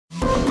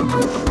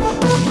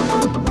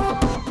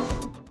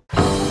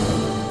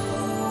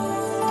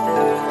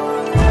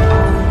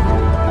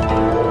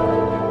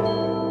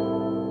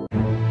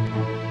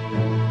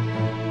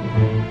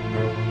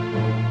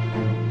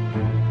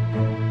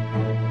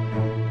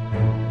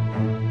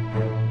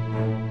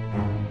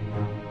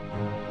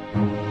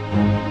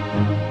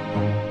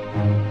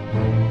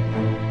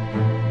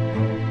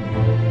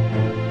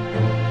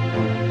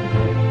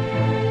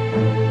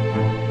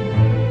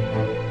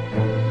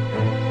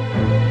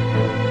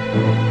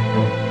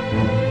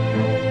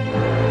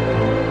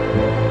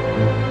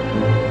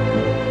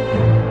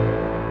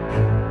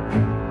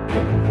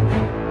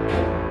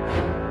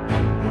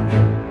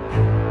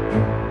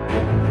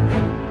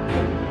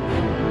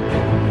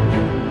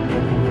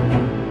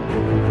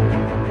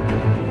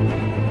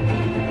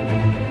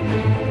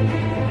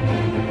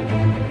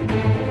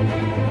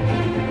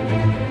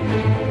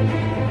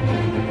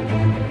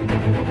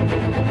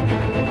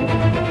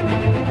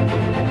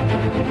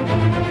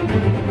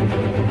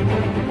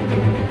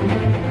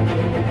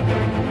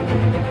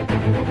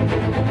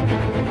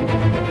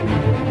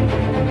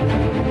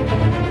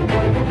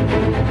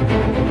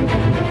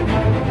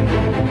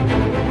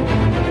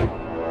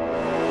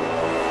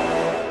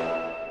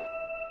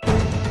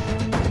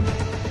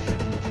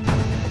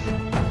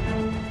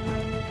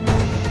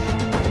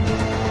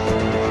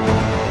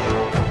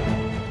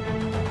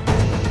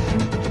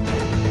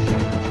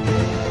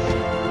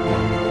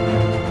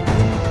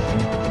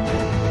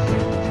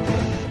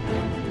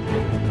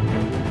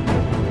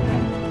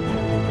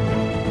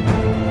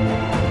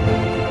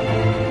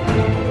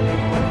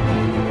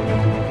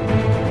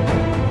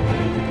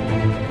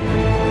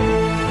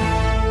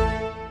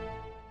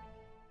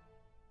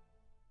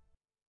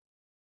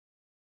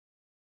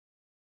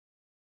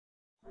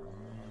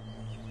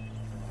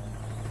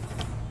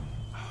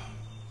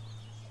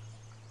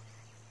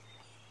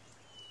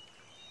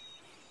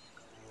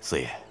四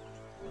爷，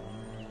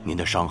您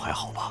的伤还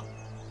好吧？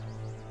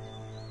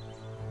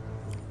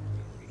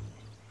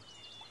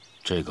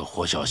这个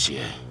活小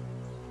邪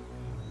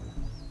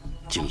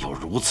竟有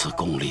如此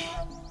功力，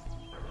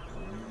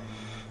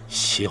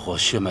邪火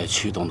血脉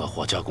驱动的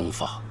火家功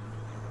法，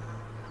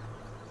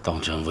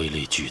当真威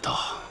力巨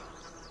大。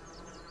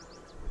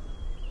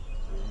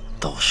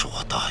倒是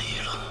我大意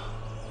了。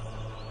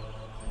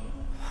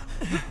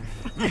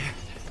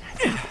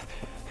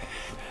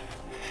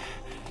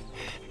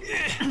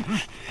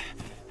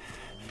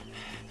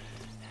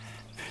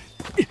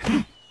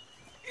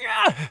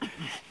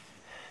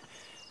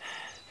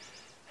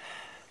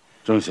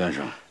郑先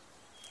生，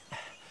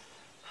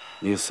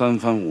你3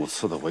番5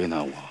次的为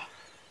难我，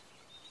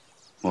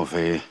莫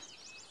非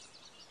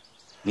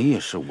你也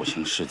是五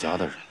行世家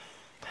的人？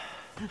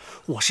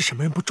我是什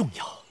么人不重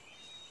要，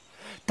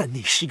但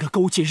你是一个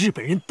勾结日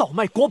本人倒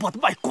卖国宝的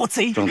卖国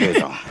贼。郑队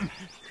长，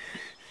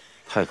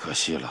太可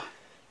惜了，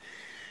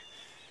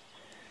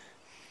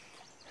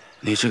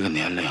你这个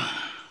年龄，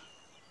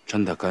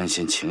真的甘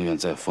心情愿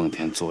在奉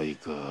天做一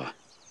个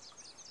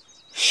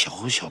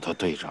小小的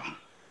队长？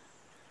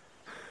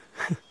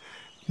哼，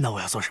那我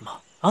要做什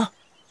么啊？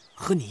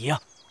和你一样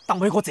当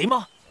卖国贼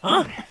吗？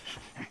啊！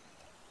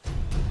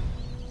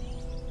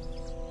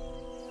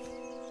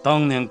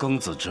当年庚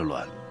子之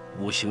乱，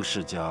五行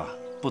世家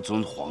不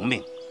遵皇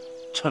命，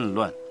趁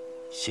乱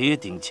挟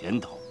顶潜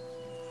逃。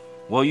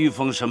我御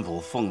风神捕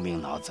奉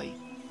命拿贼，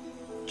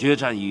决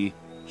战于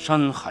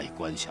山海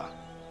关下，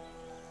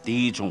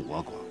敌众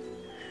我寡，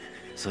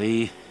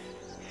虽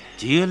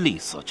竭力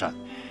所战，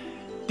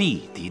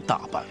毙敌大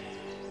半。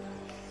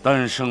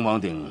但圣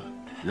王鼎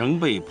仍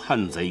被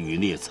叛贼余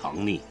孽藏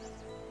匿，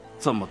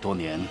这么多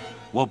年，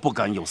我不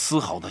敢有丝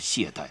毫的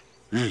懈怠，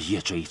日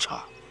夜追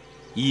查，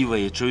一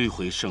为追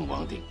回圣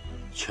王鼎，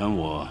全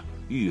我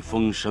御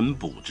风神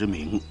捕之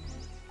名；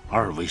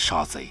二为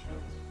杀贼，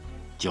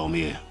剿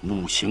灭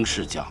五行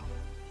世家，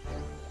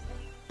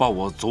报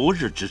我昨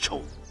日之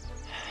仇。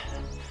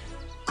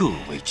各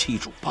为欺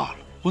主罢了，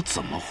我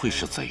怎么会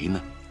是贼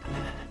呢？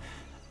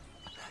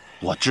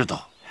我知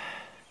道，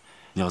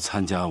你要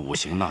参加五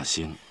行纳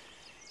星，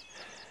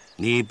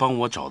你帮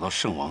我找到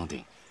圣王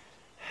鼎，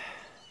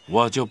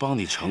我就帮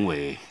你成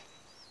为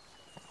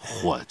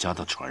火家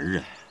的传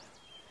人，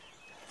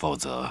否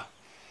则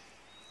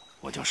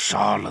我就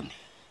杀了你。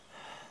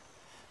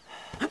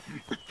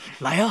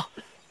来呀，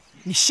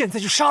你现在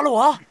就杀了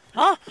我啊！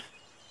啊！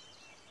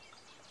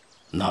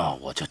那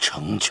我就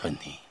成全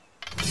你。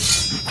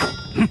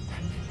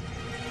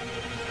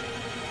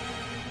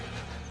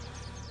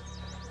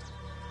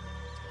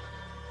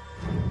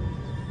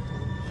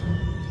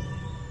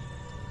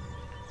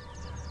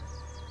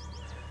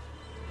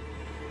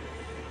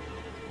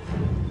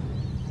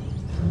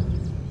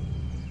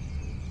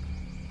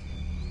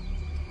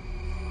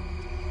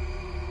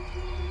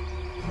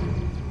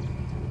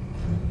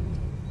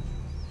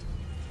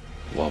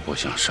我不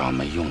想杀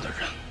没用的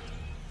人，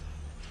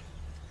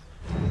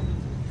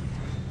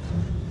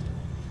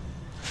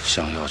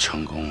想要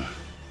成功，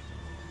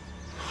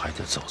还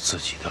得走自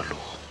己的路。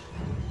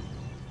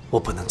我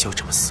不能就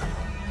这么死了，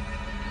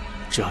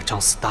只要张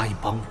四答应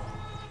帮我，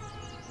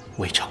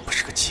未尝不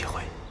是个机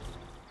会。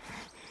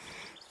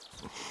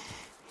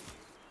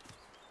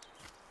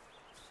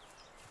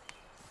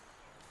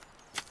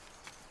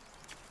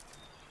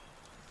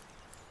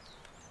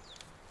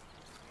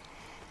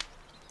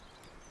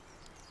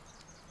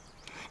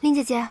林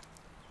姐姐，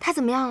他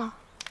怎么样了？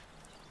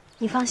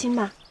你放心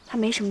吧，他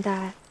没什么大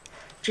碍，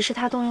只是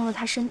他动用了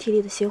他身体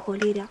里的邪火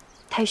力量，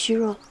太虚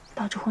弱了，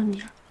导致昏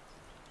迷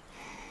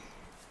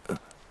了。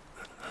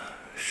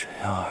沈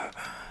耀儿，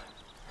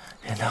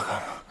连大哥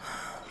呢？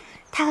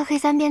他和黑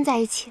三边在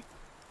一起，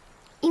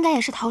应该也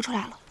是逃出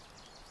来了。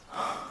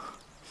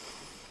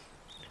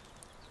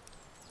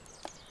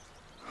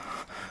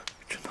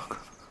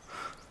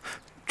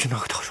真大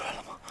哥逃出来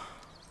了吗？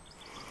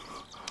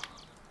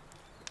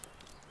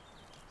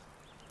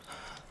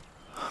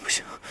不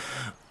行，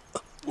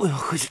我要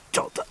回去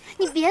找他。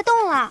你别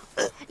动了，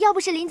要不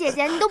是林姐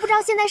姐，你都不知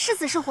道现在是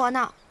死是活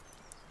呢。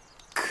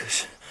可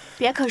是，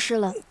别可是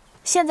了，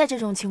现在这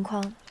种情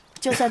况，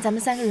就算咱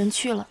们3个人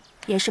去了，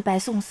也是白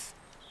送死。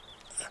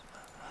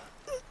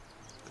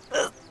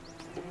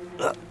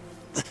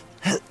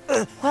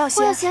胡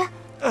小邪，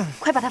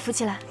快把他扶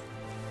起来，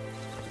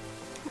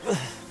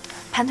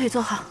盘腿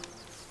坐好。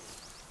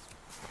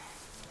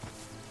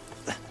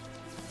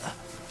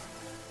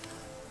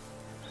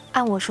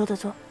按我说的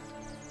做。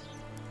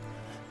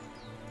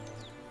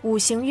五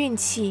行运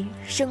气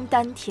生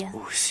丹田，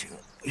五行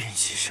运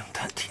气生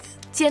丹田，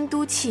监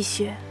督气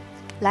血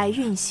来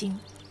运行。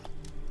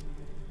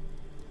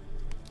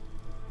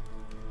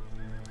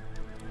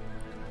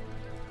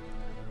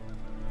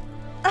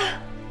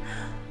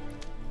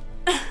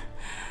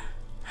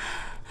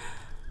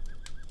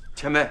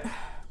前辈，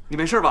你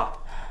没事吧？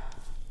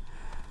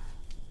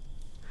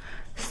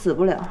死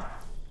不了。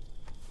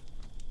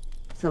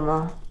怎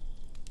么？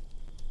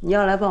你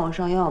要来帮我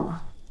上药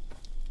吗？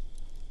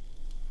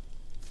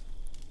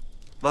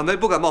晚辈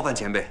不敢冒犯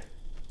前辈。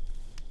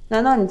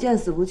难道你见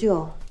死不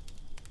救？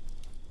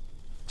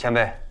前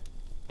辈，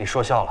你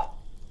说笑了。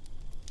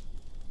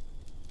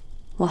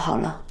我好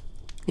了，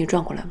你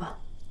转过来吧。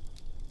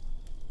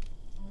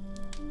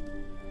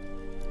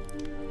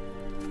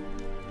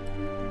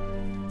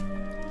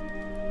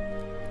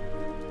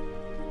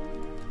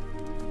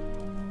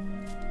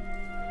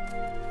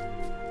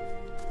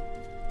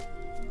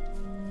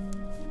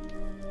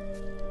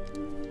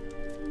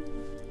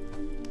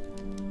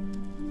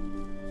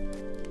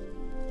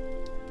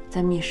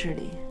在密室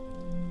里，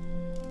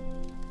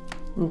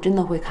你真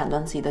的会砍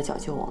断自己的脚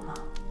救我吗？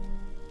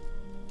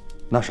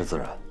那是自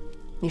然。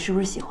你是不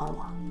是喜欢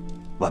我？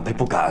晚辈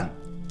不敢。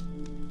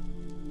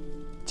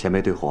前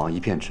辈对火王一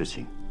片痴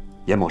情，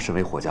严某身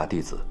为火家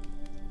弟子，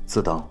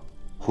自当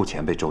护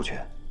前辈周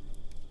全。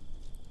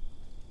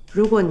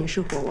如果你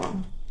是火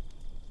王，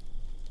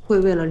会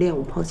为了练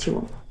武抛弃我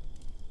吗？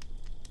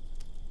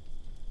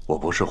我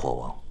不是火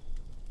王。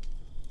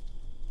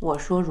我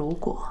说如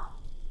果。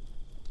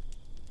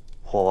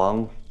火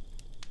王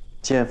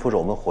肩负着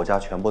我们火家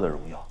全部的荣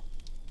耀，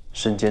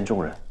身兼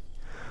重任，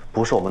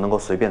不是我们能够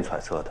随便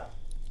揣测的。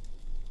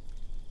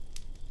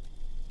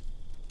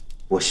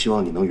我希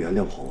望你能原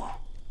谅火王，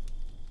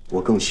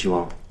我更希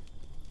望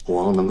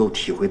火王能够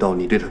体会到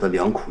你对他的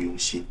良苦用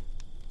心，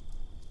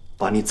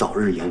把你早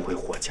日迎回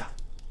火家。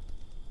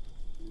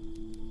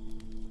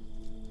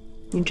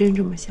你真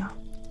这么想？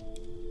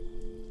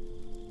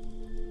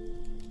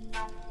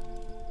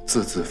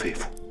字字肺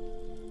腑。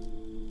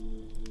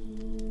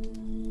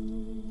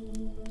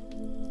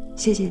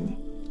谢谢你。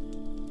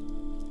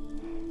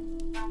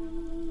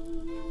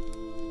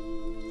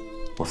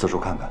我四处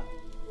看看，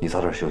你早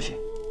点休息。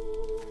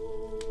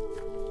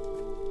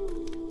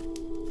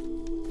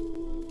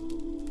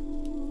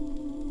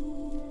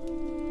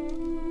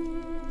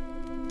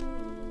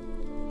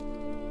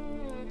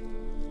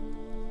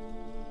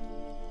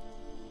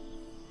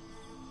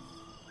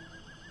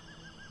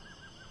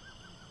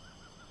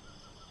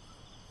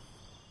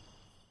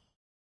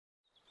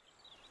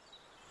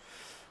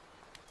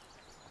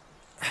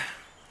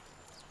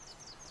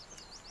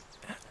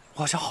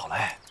我好像好了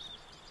哎，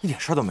一点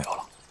事儿都没有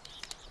了。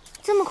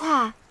这么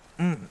快？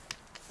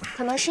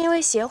可能是因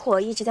为邪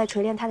火一直在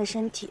锤炼他的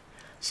身体，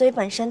所以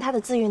本身他的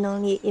自愈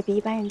能力也比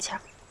一般人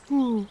强。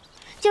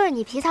就是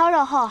你皮糙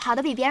肉厚，好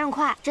的比别人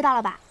快，知道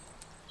了吧？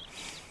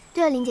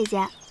对了，林姐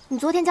姐，你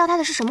昨天教他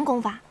的是什么功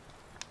法？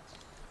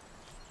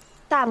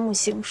大木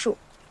行术。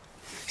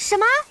什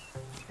么？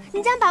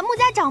你竟然把穆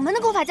家掌门的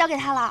功法教给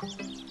他了？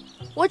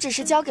我只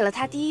是教给了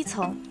他第一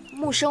层，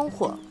木生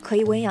火，可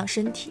以温养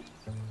身体。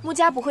穆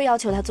家不会要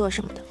求他做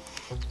什么的。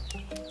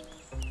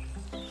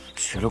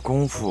学了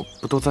功夫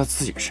不都在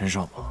自己身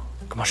上吗？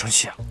干嘛生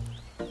气啊？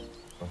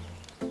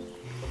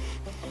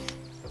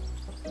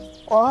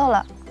我饿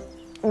了，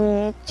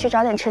你去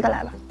找点吃的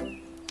来吧。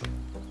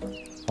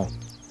哦。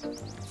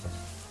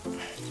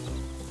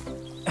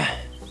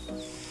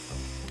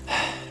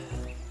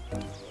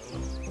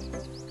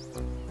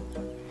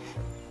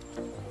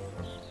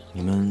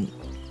你们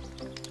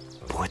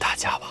不会打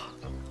架吧？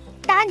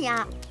打你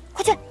啊！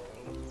快去！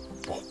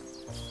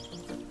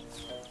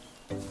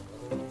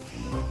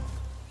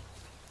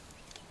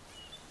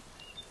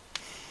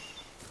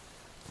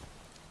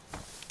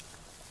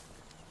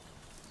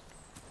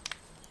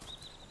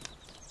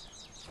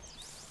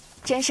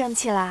真生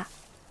气啦？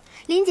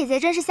林姐姐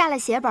真是下了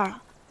血本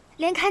了，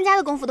连看家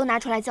的功夫都拿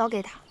出来教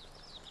给她，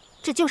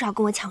这就是要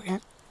跟我抢人。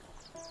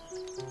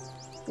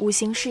五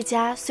行世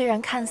家虽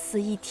然看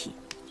似一体，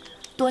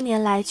多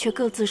年来却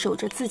各自守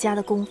着自家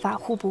的功法，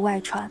互不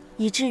外传，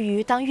以至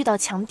于当遇到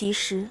强敌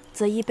时，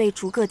则易被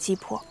逐个击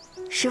破。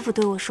师傅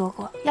对我说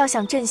过，要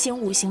想振兴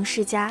五行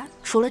世家，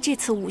除了这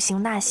次五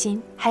行纳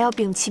新，还要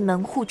摒弃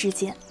门户之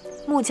见。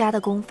穆家的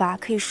功法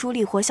可以梳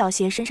理火小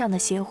邪身上的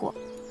邪火，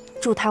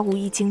助他武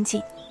艺精进。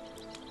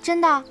真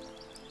的？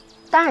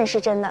当然是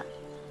真的。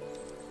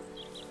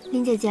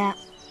林姐姐，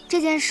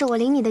这件事我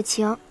领你的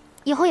情，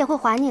以后也会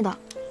还你的。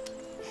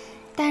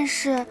但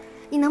是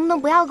你能不能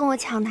不要跟我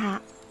抢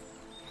他？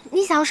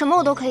你想要什么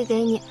我都可以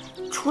给你，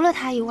除了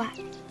他以外。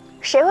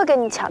谁会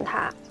跟你抢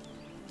他？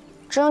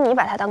只有你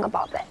把他当个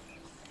宝贝。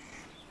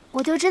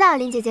我就知道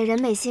林姐姐人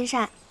美心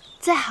善，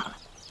最好了。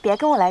别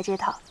跟我来这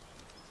套。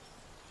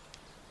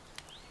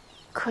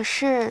可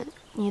是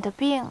你的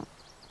病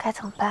该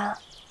怎么办啊？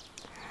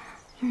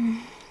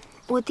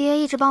我爹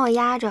一直帮我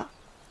压着，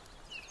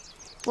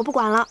我不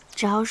管了，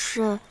只要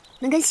是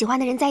能跟喜欢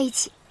的人在一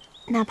起，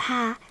哪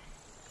怕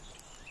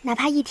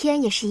一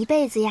天也是一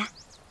辈子呀。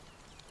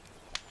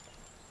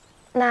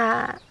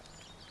那，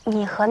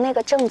你和那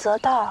个郑泽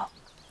道，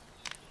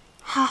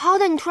好好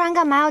的，你突然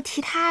干嘛要提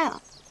他呀？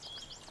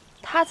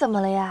他怎么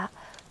了呀？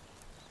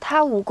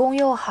他武功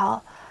又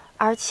好，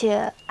而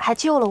且还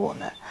救了我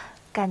们，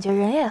感觉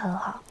人也很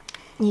好，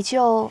你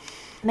就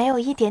没有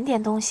一点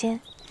点动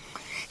心？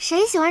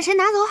谁喜欢谁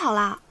拿走好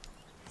了，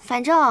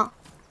反正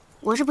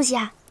我是不稀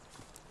罕。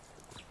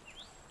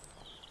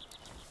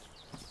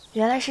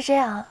原来是这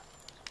样啊！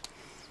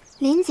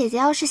林姐姐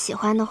要是喜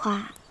欢的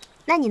话，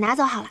那你拿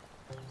走好了。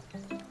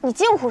你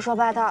净胡说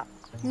八道！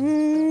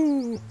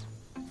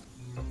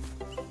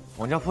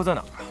王家坡在哪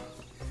儿啊？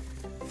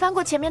翻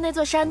过前面那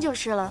座山就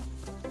是了。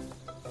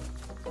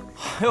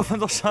还要翻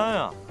座山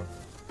啊？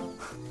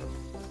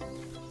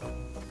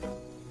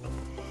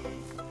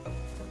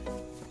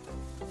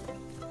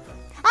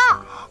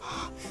啊！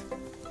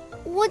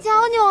我脚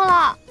扭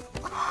了。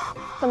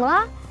怎么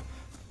了？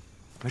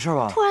没事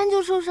吧？突然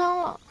就受伤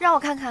了。让我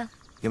看看。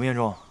严不严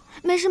重？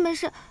没事没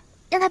事，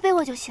让他背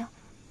我就行。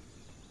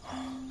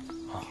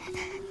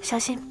小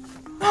心。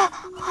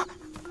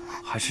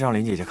还是让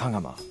林姐姐看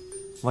看吧，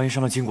万一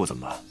伤了筋骨怎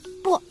么办？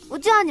不，我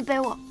就让你背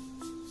我。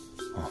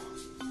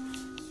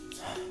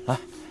来。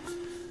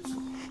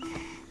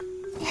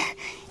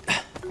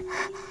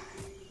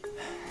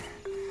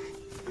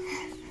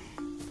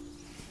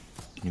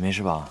你没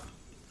事吧？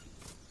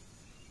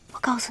我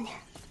告诉你，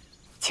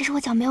其实我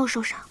脚没有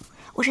受伤，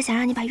我是想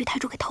让你把玉胎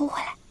珠给偷回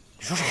来。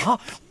你说什么？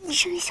你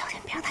声音小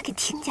点，别让他给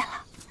听见了。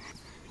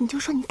你就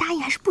说你答应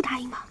还是不答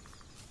应吧。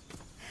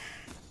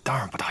当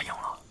然不答应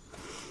了。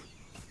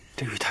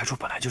这玉胎珠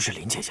本来就是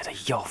林姐姐的医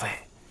药费，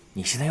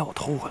你现在要我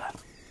偷回来，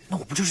那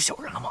我不就是小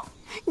人了吗？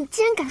你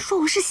竟然敢说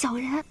我是小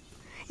人！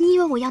你以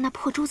为我要那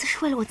破珠子是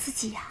为了我自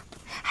己呀？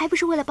还不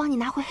是为了帮你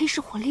拿回黑市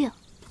火令？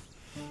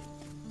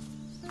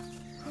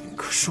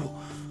可是我……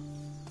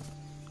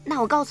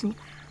那我告诉你，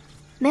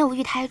没有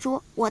玉胎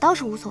珠，我倒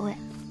是无所谓，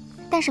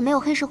但是没有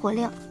黑市火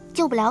令，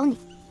救不了你，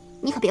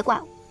你可别怪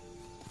我。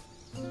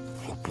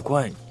我不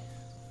怪你，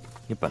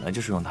你本来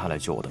就是用它来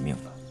救我的命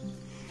的。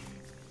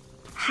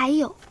还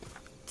有，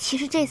其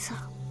实这次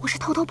我是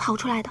偷偷跑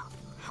出来的。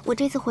我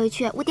这次回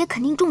去，我爹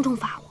肯定重重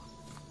罚我，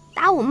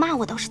打我骂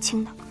我倒是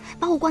轻的，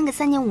把我关个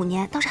3年5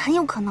年倒是很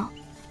有可能。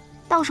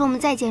到时候我们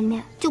再见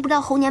面，就不知道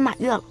猴年马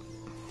月了。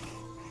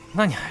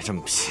那你还这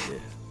么皮？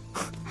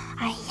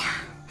哎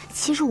呀，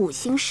其实五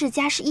行世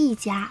家是一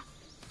家，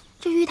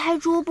这玉胎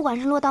珠不管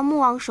是落到穆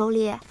王手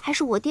里，还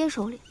是我爹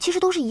手里，其实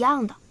都是一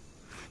样的。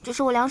只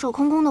是我两手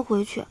空空的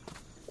回去，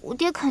我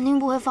爹肯定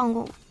不会放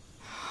过我。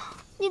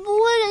你不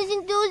会忍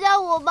心丢下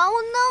我吧？我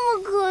那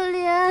么可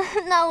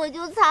怜，那我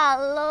就惨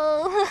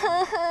了。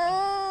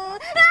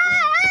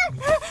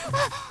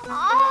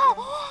啊！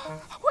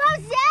我要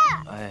血！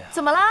哎呀，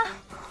怎么啦？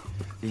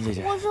林姐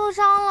姐，我受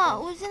伤了，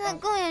我现在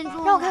更严重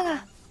了。让我看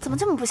看，怎么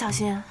这么不小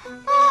心？啊！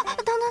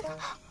疼！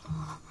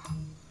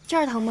这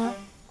儿疼吗？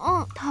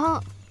嗯，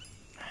疼。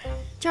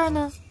这儿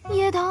呢？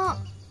也疼。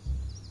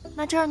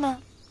那这儿呢？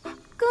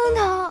更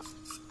疼。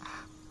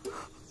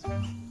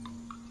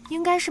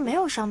应该是没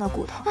有伤到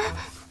骨头。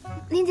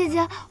林姐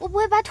姐，我不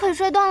会把腿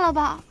摔断了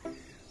吧？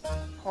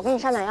我给你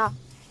上点药。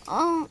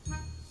嗯。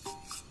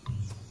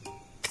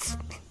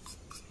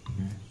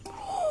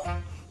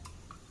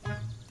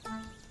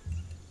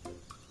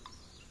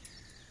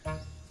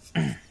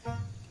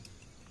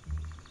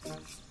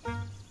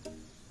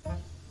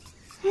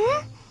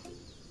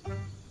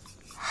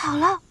好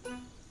了。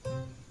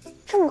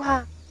这么快？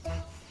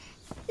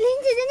林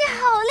姐姐，你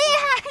好厉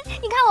害！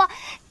你看我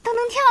都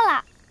能跳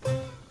了。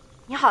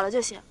你好了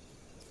就行。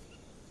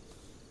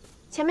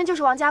前面就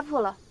是王家铺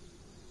了，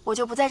我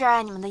就不在这儿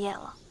碍你们的眼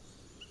了。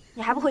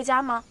你还不回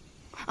家吗？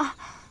啊，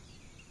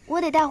我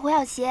得带胡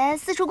小鞋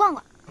四处逛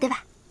逛，对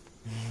吧？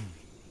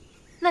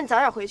那你早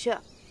点回去，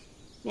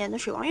免得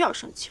水王又要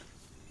生气了。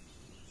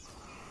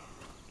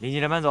林姐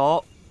姐慢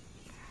走。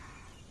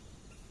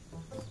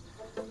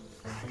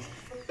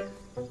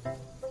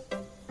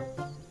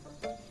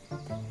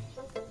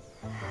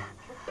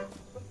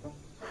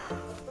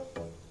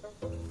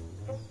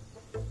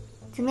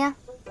怎么样？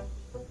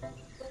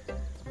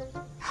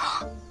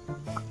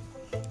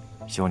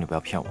希望你不要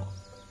骗我，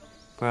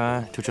不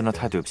然就真的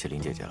太对不起林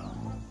姐姐了。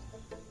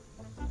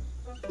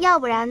要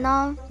不然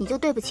呢，你就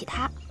对不起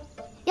她，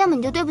要么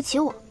你就对不起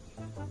我，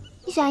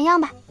你选一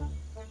样吧。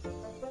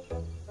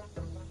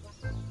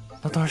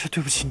那当然是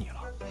对不起你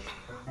了。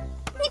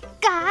你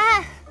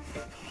敢？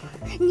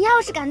你要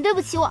是敢对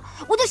不起我，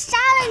我就杀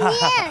了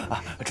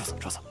你！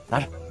周嫂，拿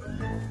着。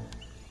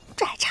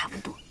这还差不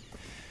多。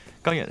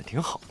刚演的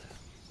挺好的。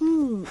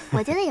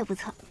我觉得也不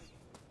错。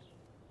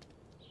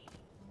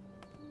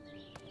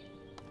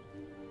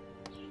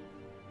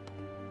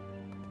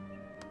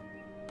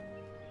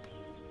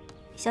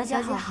小姐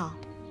好。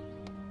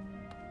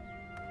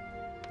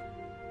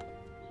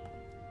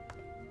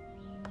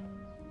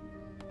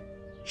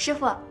师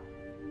傅。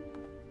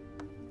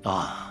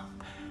啊，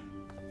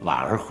婉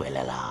儿回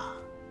来了。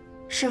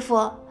师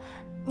傅，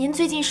您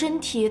最近身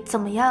体怎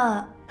么样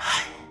啊？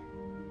唉，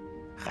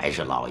还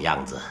是老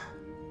样子。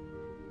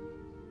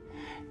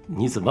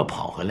你怎么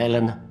跑回来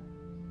了呢？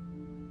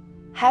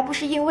还不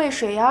是因为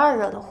水妖儿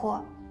惹的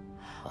祸。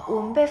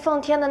我们被奉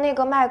天的那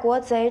个卖国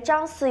贼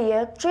张四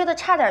爷追得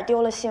差点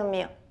丢了性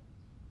命，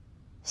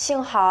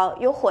幸好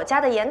有火家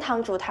的严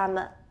堂主他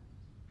们，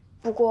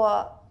不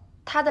过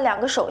他的2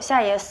个手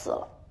下也死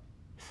了。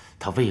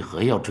他为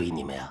何要追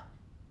你们呀？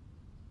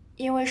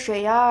因为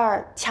水妖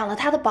儿抢了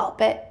他的宝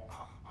贝。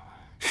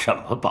什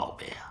么宝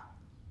贝啊？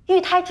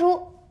玉胎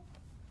珠。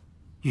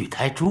玉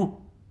胎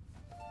珠？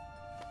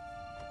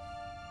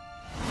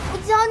我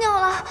脚扭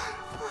了，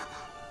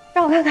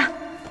让我看看，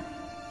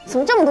怎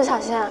么这么不小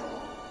心啊？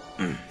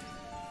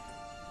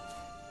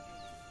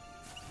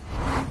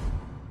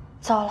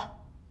糟了，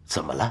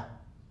怎么了？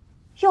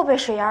又被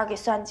水妖给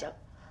算计了。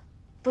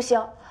不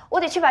行，我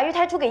得去把玉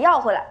胎珠给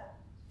要回来。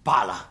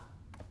罢了，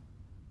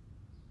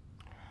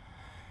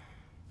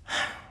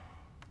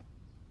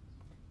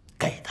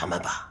给他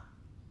们吧。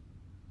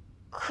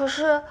可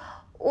是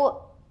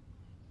我……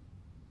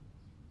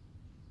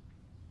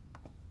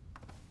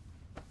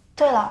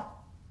对了，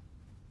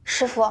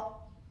师傅，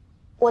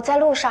我在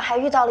路上还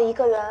遇到了一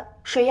个人，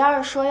水妖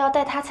儿说要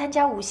带他参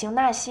加五行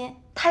纳新，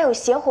他有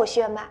邪火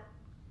血脉。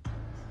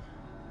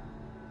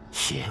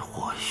邪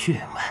火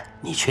血脉，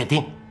你确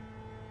定？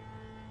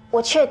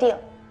我确定。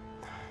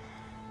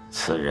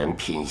此人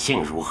品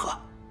性如何？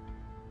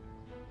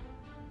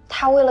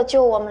他为了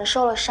救我们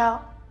受了伤，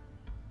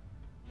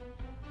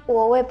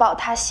我为保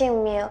他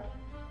性命，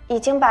已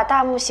经把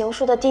大木行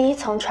术的第1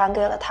层传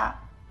给了他。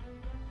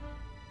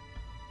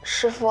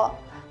师傅，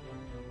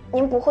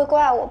您不会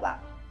怪我吧？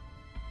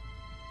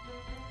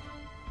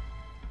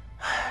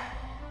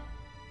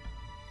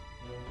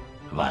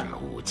万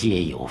物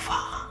皆有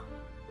法，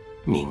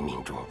冥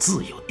冥中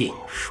自有定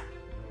数。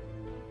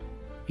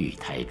玉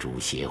胎珠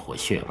邪火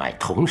血脉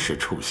同时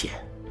出现，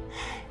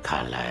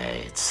看来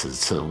此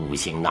次五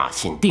行纳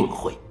新定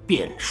会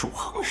变数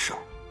横生，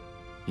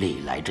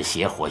历来这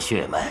邪火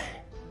血脉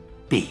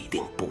必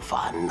定不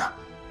凡呐。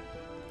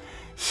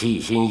细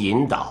心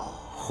引导，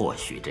或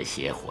许这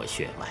邪火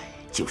血脉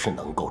就是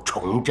能够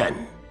重振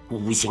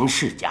五行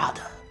世家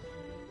的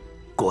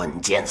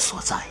关键所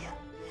在呀。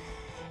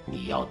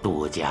你要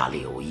多加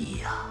留意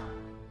呀。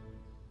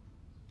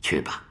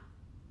去吧。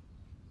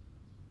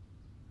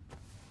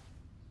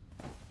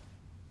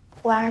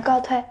婉儿告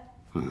退。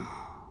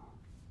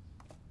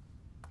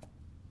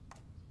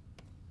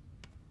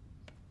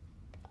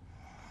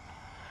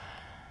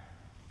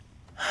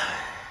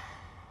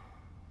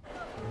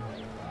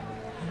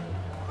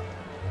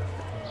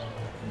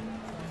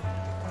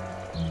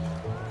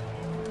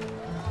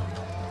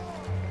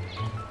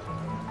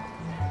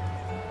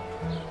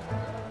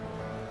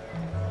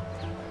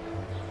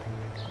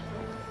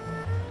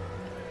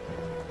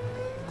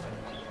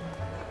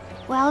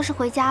我要是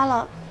回家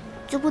了，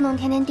就不能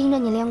天天盯着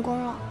你练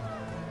功了。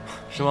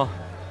是吗？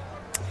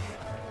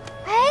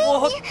哎，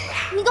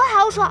你给我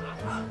好好说。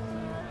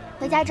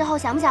回家之后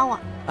想不想我？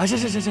啊，是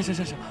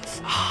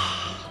啊！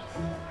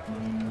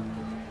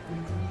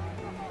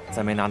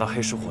在没拿到黑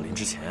石火灵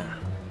之前，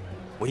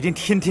我一定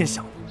天天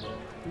想你，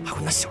还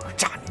会拿小人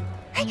炸你。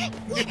哎，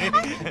你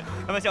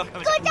开玩笑，给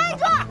我站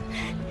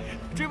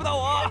住！追不到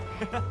我。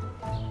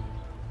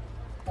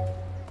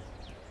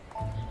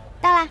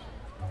到啦。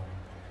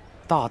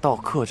大道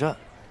客栈，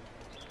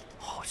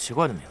好奇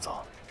怪的名字哦。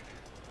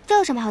这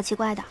有什么好奇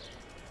怪的？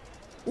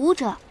武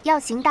者要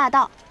行大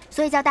道，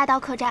所以叫大道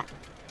客栈。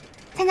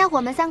参加火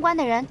门3关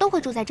的人都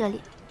会住在这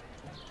里。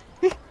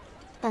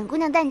本姑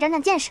娘带你长长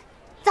见识，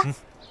走。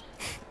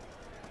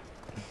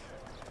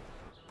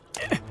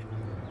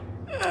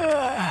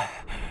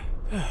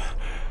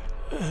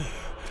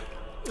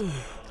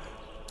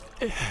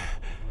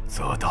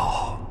则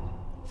道，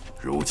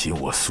如今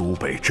我苏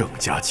北郑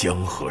家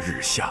江河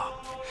日下，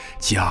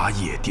家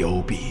业凋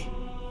敝。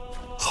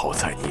好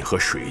在你和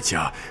水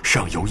家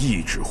尚有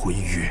一纸婚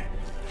约，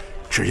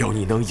只要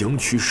你能迎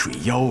娶水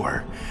妖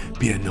儿，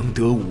便能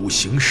得五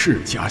行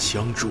世家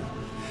相助，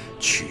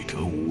取得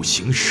五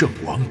行圣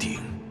王鼎，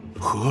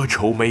何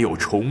愁没有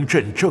重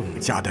振郑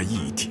家的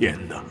一天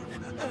呢？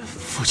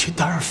父亲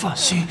大人放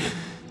心，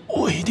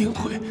我一定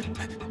会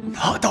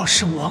拿到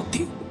圣王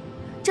鼎。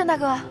郑大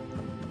哥，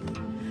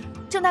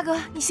郑大哥，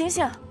你醒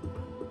醒！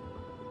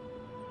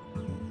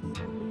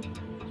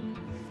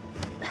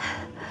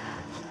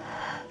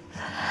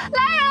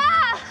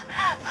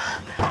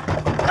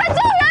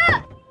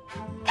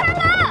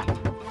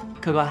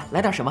客官，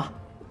来点什么？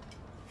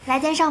来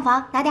间上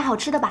房，拿点好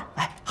吃的吧。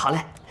哎，好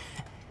嘞。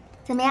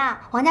怎么样，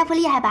王家铺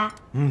厉害吧？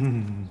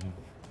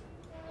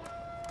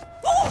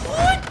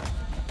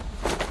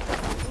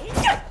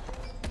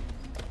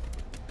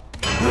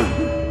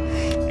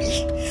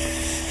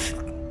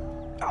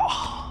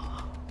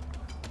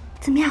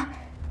怎么样，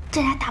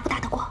这俩打不打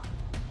得过？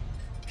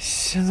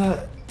现在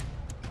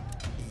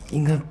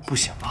应该不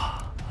行吧？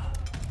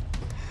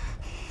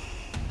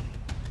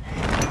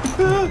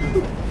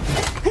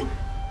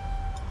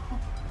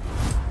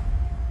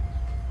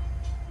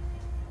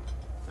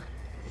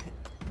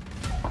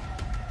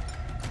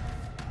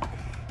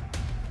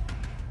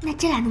那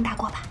这俩能打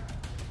过吧？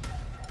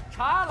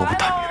我不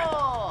打女人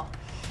的。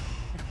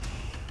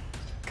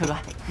客官，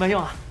慢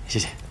用啊！谢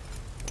谢。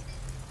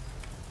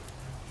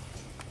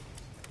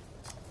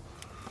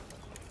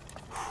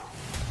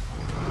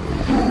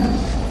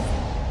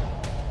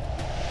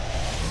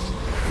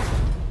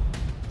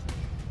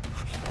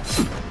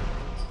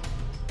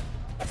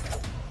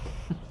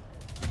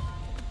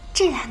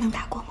这俩能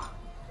打过吗？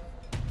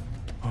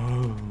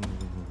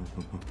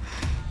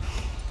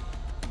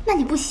那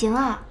你不行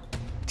啊，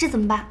这怎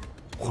么办？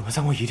我们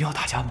3国一定要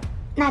打架吗？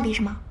那比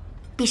什么？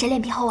比谁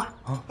脸皮厚啊？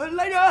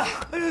来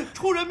人！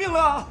出人命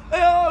了！哎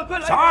呀，快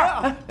来！小二，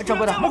哎，掌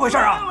柜的，怎么回事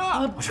啊？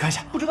我去看一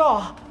下。不知道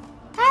啊。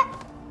哎，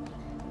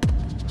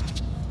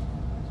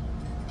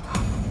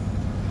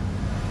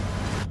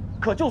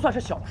可就算是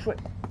小睡，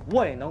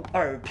我也能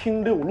耳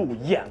听六路，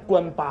眼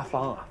观八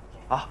方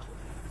啊！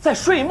在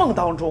睡梦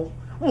当中，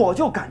我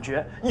就感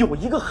觉有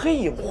一个黑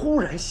影忽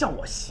然向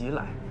我袭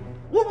来，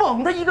我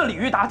猛地一个鲤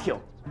鱼打挺，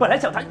本来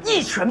想他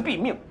一拳毙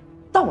命，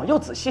但我又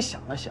仔细想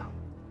了想，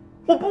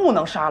我不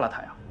能杀了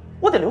他呀，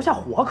我得留下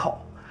活口，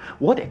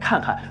我得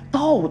看看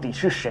到底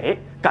是谁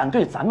敢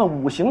对咱们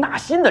五行纳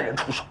新的人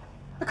出手。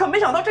可没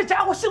想到这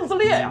家伙性子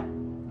烈呀，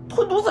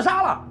吞毒自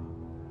杀了。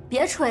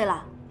别吹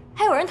了，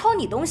还有人偷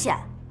你东西。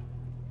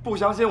不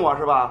相信我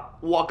是吧？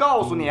我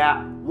告诉你，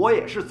我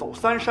也是走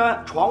3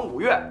山闯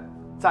5岳，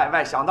在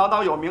外响当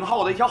当有名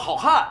号的一条好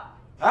汉。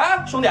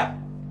哎，兄弟，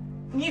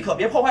你可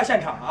别破坏现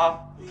场啊！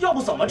要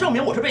不怎么证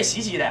明我是被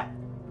袭击的呀？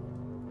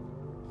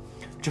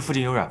这附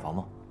近有染坊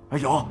吗？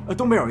有，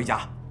东边有一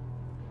家。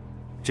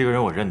这个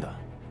人我认得，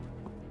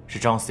是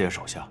张四爷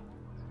手下。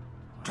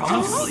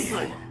张四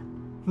爷，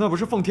那不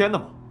是奉天的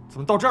吗？怎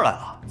么到这儿来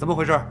了？怎么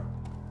回事？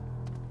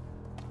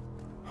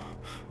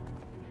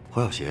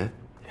侯小邪，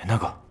那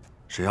个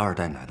谁二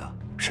带你来的？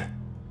是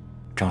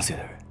张四爷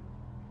的人。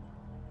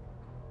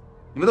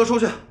你们都出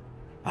去。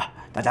啊，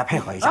大家配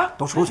合一下，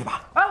都出去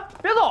吧。哎，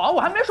别走啊，我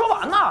还没说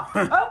完呢。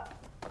哎。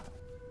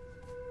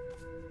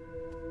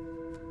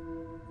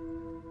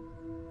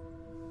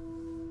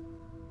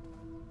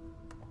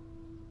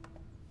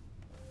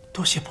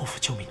多谢伯父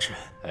救命之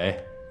恩。哎，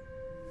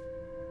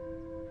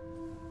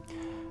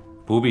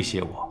不必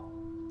谢我，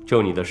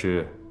救你的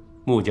是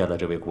穆家的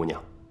这位姑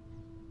娘。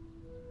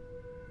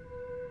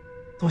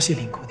多谢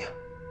林姑娘。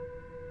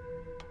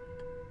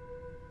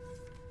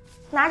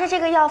拿着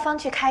这个药方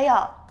去开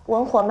药，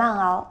文火慢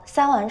熬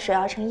，3碗水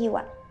熬成1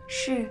碗。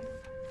是。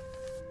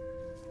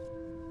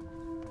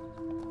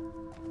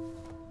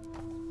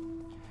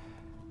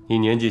你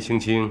年纪轻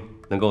轻，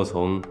能够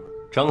从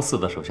张四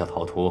的手下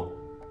逃脱，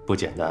不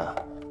简单啊。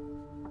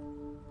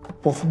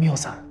伯父谬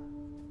赞，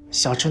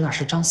小侄哪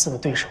是张四的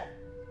对手，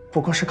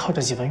不过是靠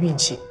着几分运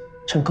气，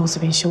趁钩子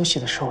边休息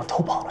的时候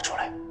偷跑了出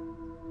来。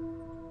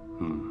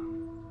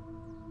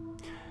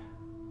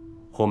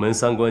火门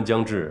3关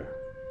将至，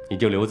你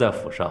就留在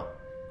府上，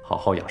好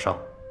好养伤。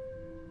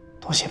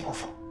多谢伯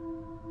父。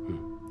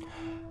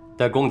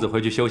带公子回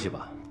去休息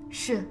吧。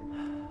是。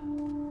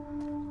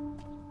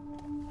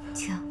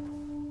请。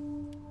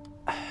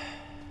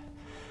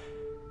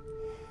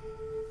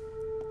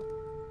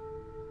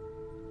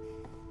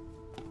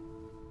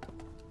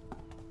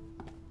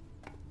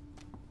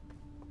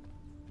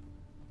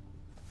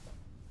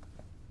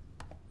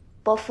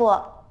伯父，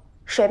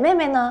水妹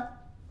妹呢？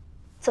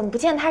怎么不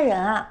见她人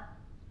啊？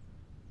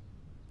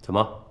怎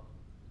么？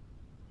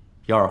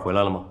幺儿回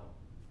来了吗？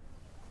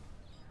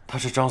他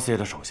是张四爷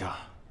的手下，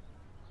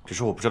只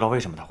是我不知道为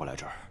什么他会来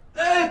这儿。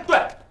哎，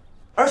对，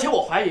而且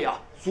我怀疑啊，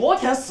昨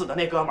天死的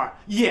那哥们儿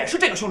也是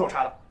这个凶手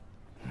杀的。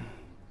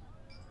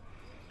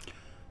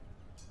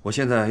我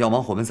现在要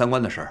忙火门3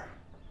关的事儿，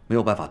没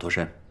有办法脱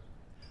身。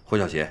霍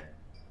小邪，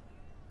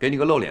给你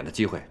个露脸的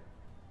机会，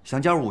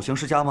想加入五行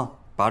世家吗？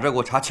把这给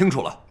我查清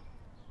楚了。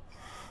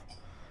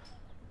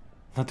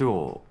那对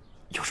我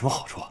有什么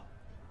好处啊？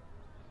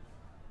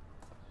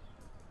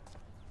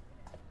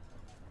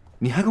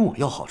你还跟我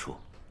要好处？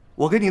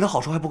我给你的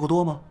好处还不够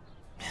多吗？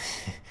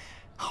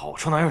好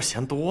处哪有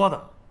嫌多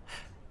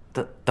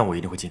的？但我一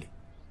定会尽力。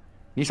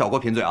你少给我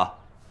贫嘴啊！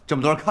这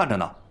么多人看着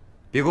呢，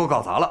别给我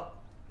搞砸了。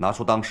拿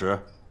出当时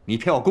你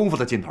骗我功夫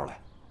的劲头来。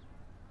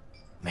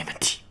没问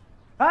题。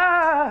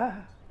哎，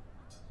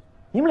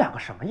你们两个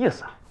什么意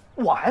思啊？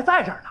我还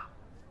在这儿呢。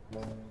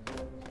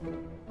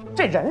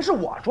这人是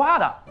我抓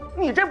的，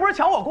你这不是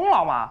抢我功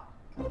劳吗？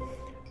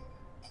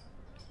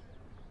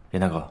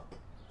严大哥，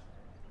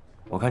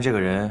我看这个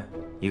人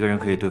一个人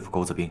可以对付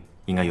钩子兵，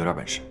应该有点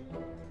本事。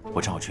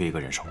我正好缺一个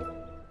人手。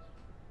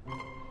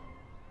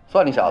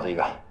算你小子一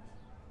个。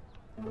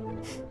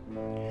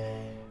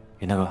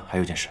严大哥，还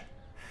有一件事，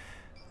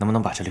能不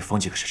能把这里封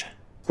几个时辰？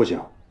不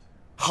行。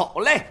好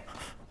嘞。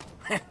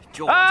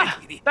就我这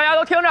体力，大家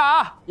都听着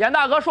啊！严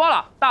大哥说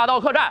了，大道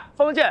客栈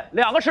封禁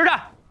2个时辰。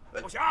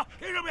不行，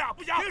凭什么呀？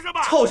不行，凭什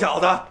么？臭小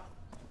子，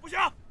不行！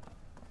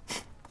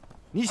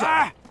你小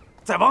子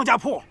在王家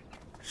铺，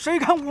谁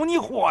敢忤逆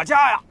火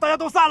家呀？大家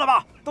都散了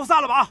吧，都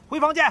散了吧，回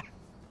房间。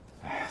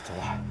哎，走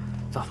吧，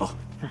走。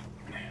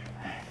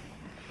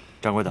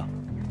掌柜的，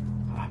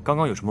刚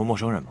刚有什么陌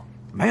生人吗？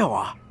没有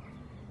啊，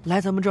来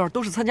咱们这儿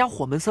都是参加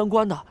火门3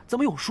关的，怎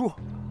么有数？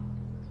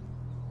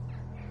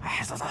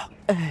哎，走。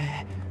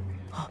哎。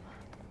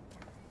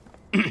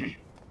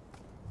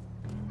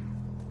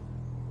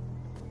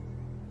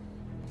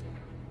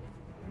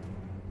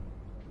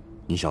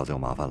你小子有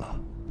麻烦了，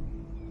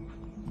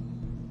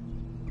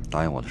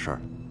答应我的事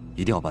儿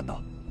一定要办到。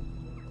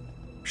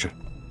是。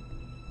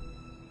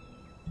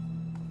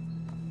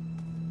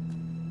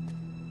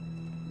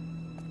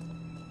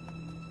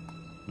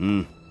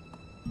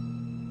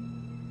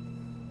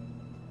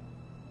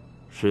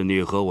是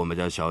你和我们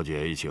家小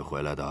姐一起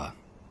回来的。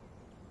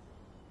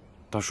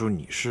大叔，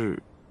你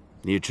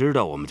知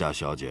道我们家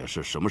小姐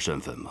是什么身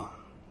份吗？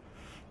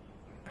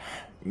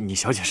你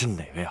小姐是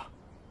哪位啊？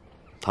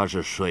她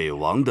是水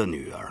王的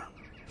女儿。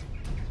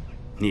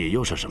你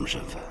又是什么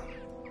身份？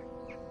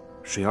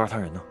水二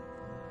摊人呢？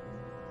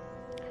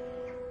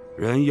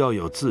人要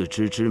有自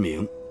知之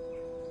明。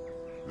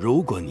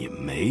如果你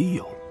没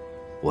有，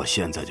我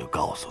现在就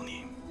告诉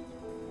你，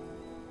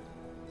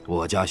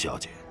我家小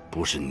姐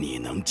不是你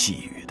能觊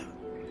觎的。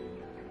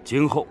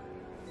今后，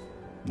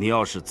你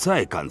要是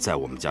再敢在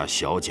我们家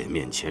小姐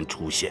面前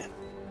出现，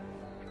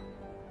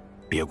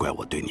别怪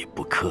我对你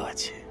不客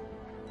气。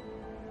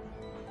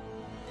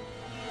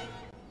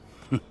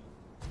哼！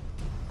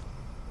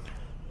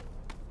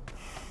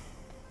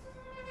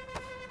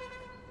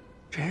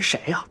这人谁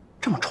呀？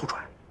这么臭拽！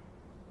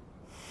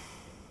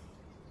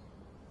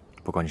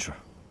不关你事。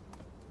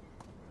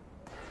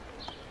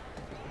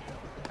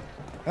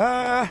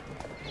哎，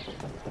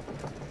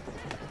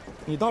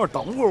你倒是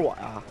等会儿我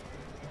呀！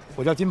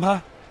我叫金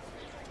潘。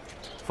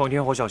放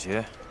天火小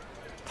鞋，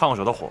烫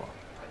手的火，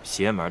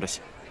邪门的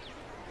邪。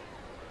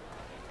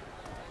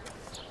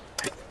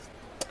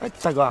哎，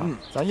大哥，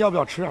咱要不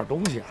要吃点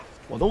东西啊？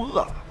我都饿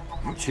了。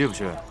去不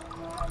去？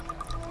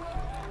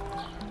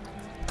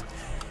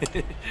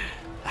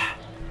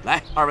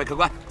来，二位客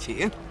官，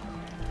请。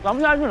咱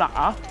们现在去哪儿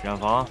啊？染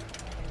房。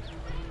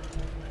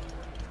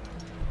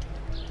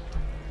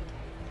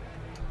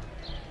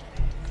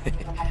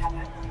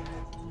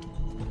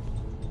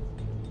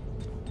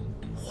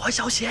火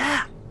小鞋。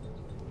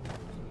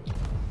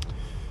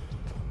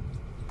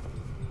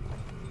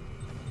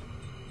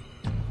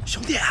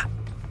兄弟，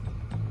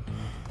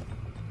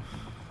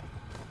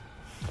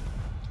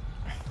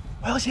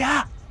火小鞋，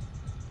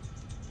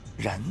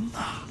人呢？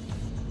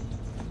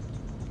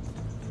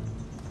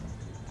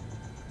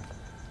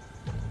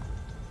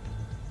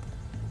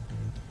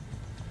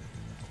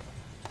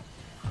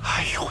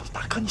哎呦，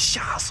大哥，你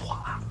吓死我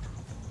了！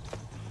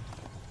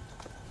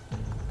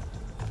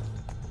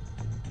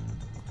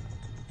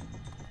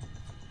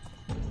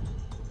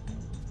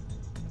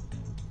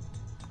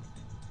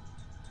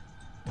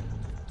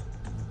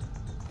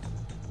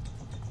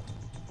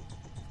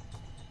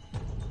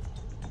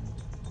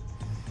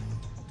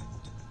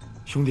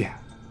兄弟，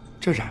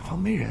这染房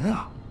没人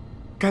啊，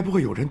该不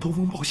会有人通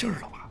风报信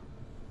了吧？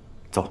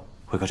走，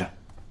回客栈。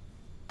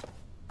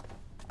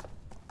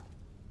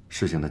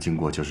事情的经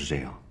过就是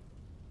这样。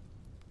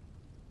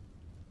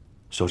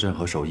守镇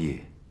和守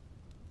义，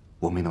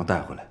我没能带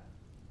回来，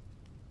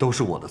都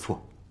是我的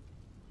错。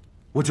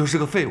我就是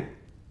个废物，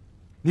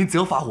您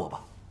责罚我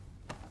吧。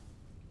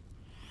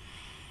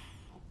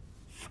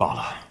罢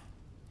了，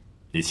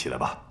你起来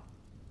吧。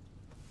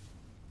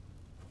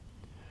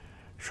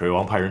水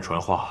王派人传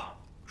话。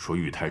说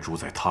玉台珠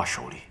在他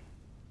手里，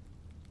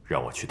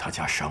让我去他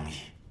家商议。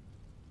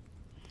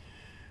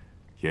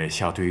眼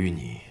下对于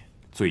你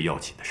最要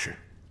紧的是，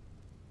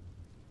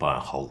办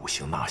好五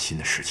行纳新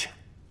的事情。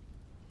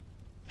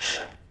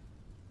是。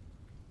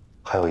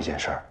还有一件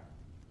事儿，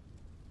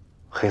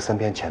黑三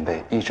边前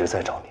辈一直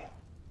在找您。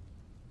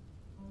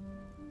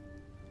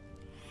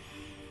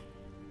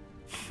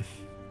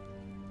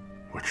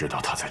我知道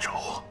他在找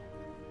我。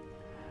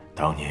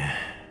当年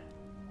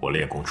我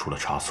练功出了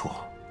差错。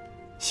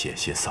险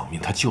些丧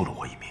命，他救了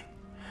我一命。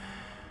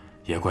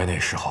也怪那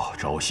时候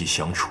朝夕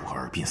相处，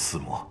耳鬓厮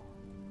磨，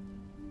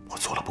我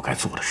做了不该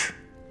做的事。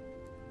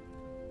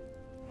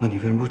那你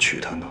为什么不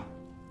娶她呢？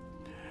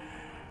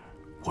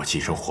我继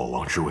承火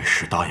王之位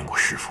时答应过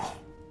师父，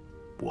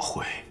我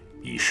会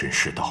以身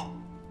试道，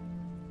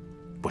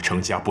不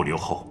成家不留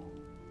后。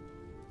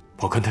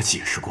我跟他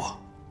解释过，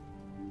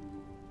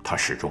他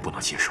始终不能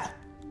接受。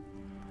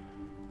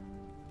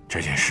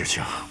这件事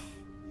情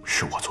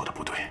是我做的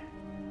不对。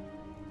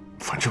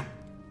反正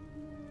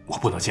我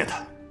不能见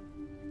他，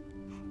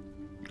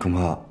恐怕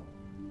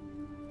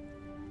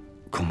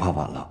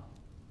晚了。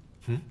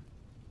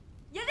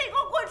爷得给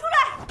我滚出来！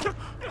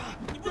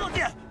你不能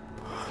见！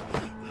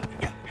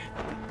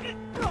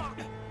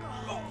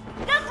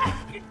让开！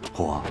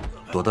火王，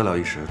躲得了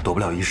一时，躲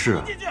不了一世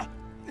啊。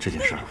这件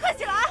事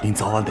您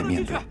早晚得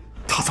面对。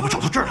他怎么找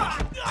到这儿来了？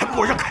还不给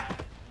我让开！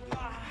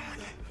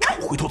看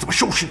我回头怎么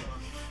收拾你！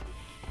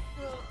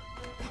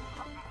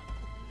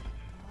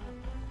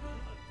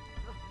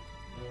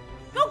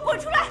滚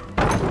出来！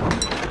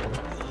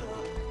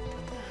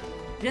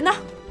人呢？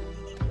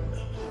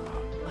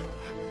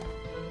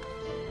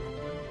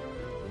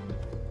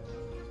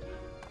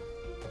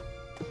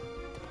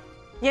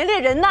爷烈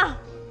人呢？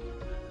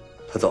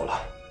他走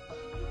了。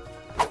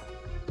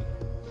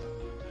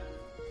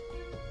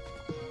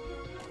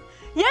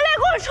爷烈，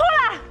给我出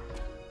来！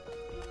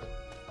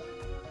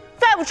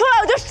再不出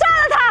来，我就杀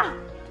了他！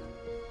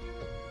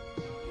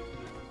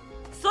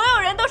所有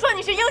人都说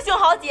你是英雄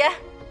豪杰，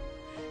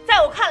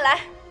在我看来。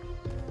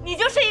你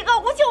就是一个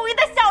无情无义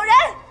的小人！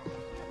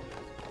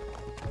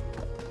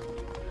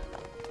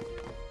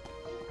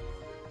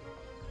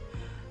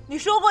你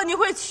说过你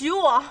会娶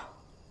我，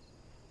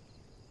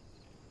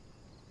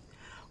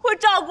会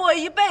照顾我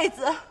一辈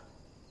子，那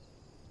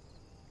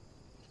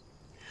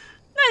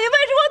你为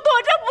什么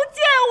躲着不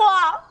见我？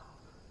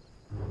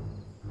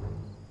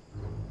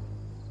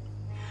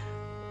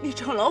你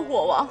成了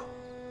火王，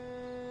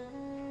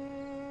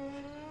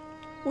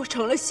我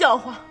成了笑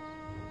话。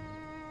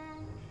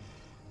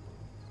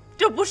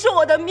不是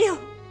我的命，我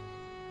不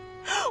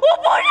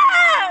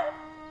认。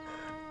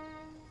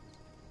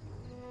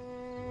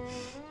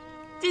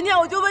今天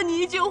我就问你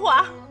一句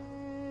话，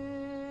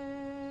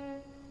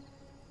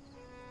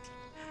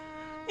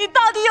你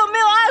到底有没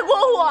有爱过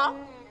我？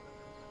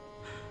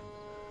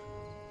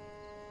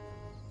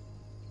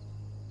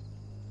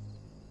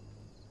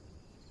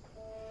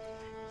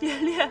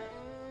妍莲，妍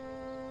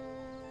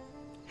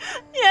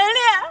莲，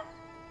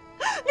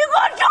你给我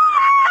出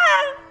来！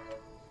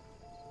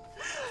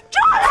出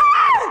来！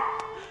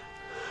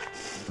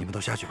你们都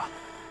下去吧，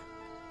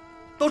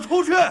都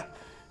出去！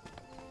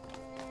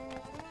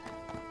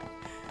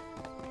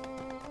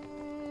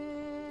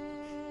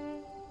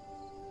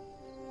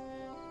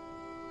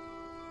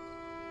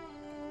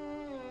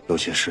有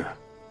些事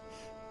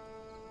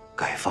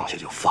该放下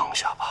就放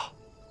下吧。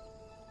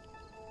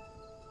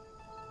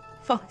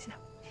放下。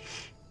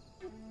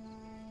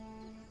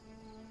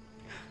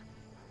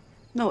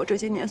那我这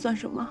些年算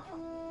什么？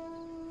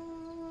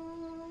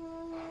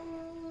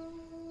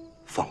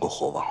放过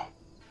火王，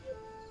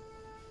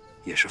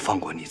也是放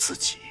过你自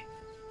己。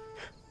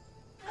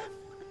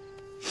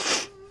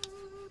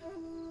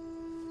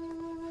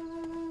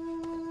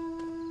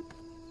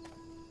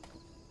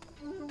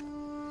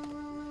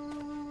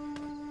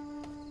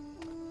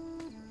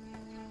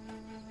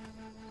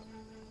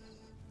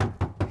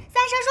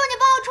三蛇说：“你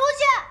帮我出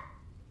去！”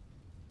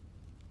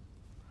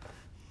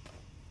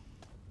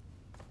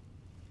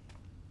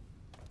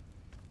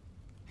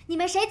你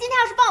们谁今天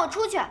要是放我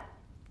出去，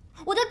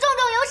我就重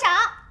重有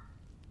赏。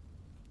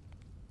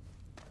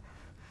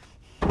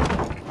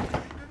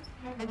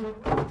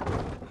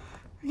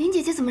林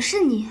姐姐，怎么是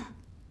你？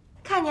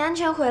看你安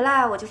全回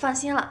来，我就放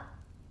心了。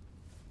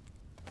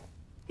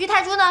玉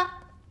太珠呢？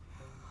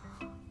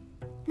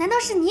难道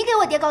是你给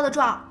我爹告的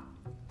状？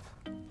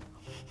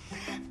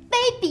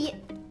卑鄙！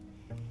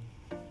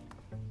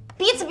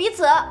彼此彼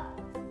此。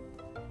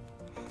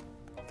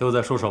都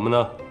在说什么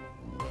呢？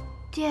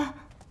爹。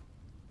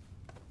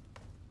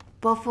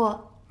伯父，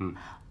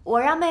我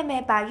让妹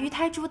妹把玉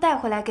胎珠带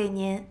回来给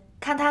您，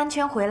看她安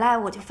全回来，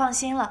我就放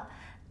心了。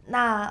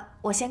那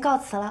我先告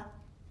辞了。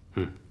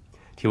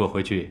替我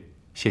回去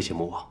谢谢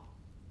母王。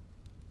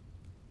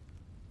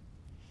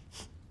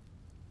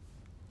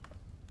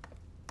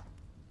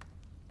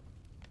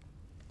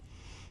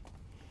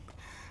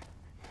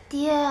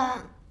爹，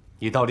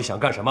你到底想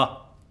干什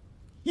么？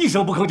一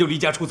声不吭就离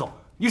家出走，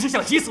你是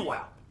想急死我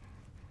呀？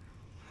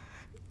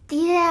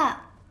爹，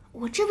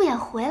我这不也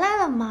回来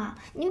了吗？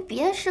您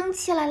别生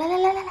气了，来，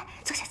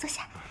坐下坐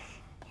下，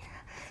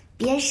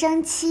别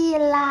生气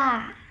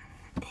啦。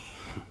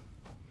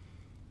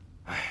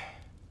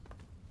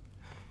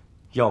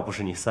要不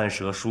是你三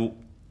蛇叔，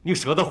你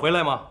舍得回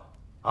来吗？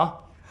啊？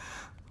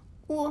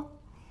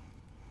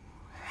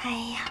哎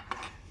呀，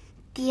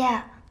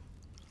爹，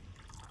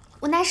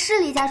我那是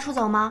离家出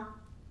走吗？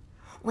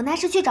我那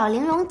是去找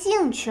玲珑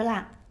镜去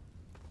了。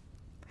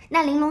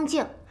那玲珑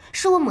镜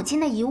是我母亲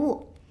的遗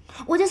物，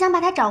我就想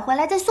把它找回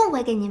来再送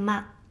回给您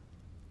嘛。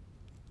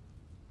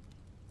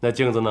那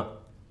镜子呢？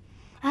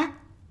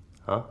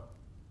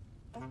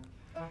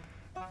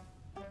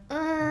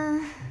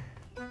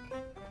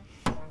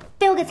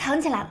被我给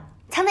藏起来了，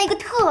藏在一个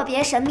特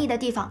别神秘的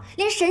地方，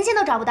连神仙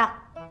都找不到。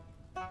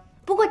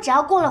不过只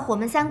要过了火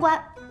门3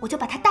关，我就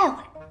把它带回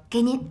来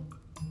给您。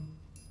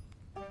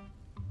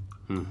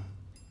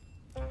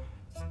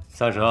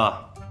三蛇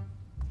啊，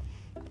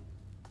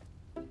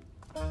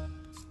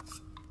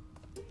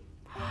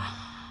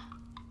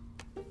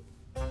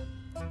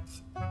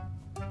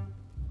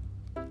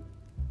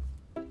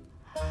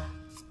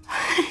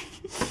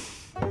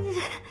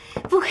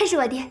不愧是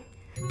我爹，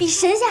比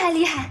神仙还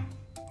厉害。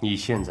你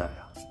现在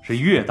啊是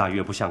越大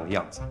越不像个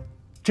样子，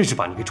真是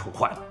把你给宠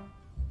坏了。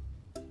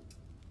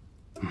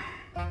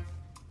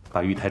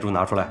把玉胎珠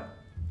拿出来。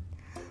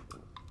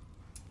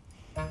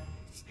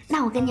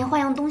那我跟您换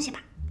样东西吧。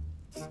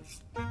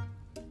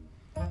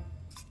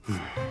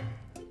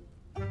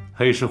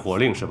黑石火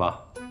令是吧？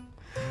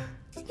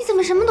你怎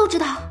么什么都知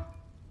道？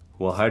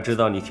我还知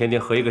道你天天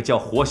和一个叫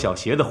火小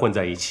邪的混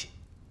在一起。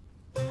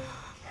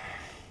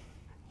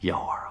瑶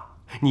儿啊，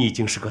你已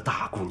经是个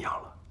大姑娘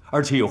了，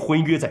而且有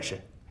婚约在身，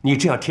你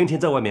这样天天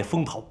在外面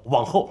疯跑，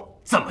往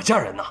后怎么嫁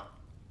人呢？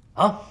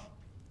啊？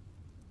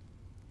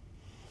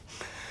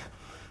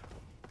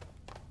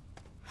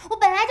我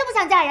本来就不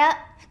想嫁人，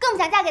更不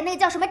想嫁给那个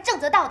叫什么郑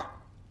则道的。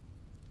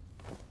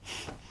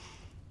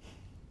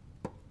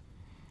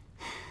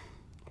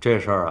这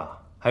事儿啊，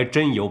还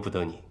真由不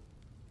得你。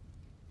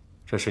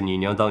这是你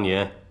娘当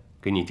年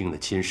给你定的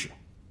亲事，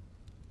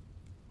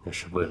那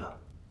是为了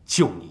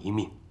救你一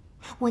命。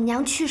我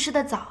娘去世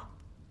的早，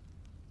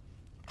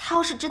她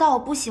要是知道我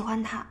不喜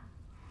欢她，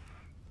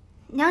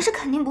娘是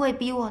肯定不会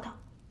逼我的。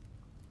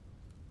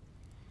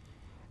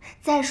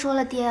再说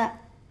了，爹，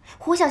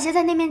胡小仙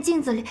在那面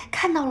镜子里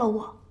看到了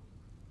我，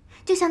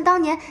就像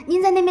当年您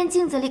在那面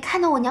镜子里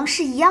看到我娘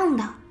是一样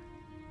的。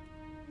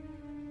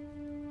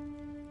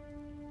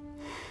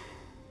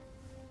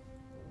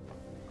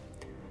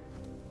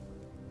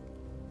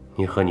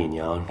你和你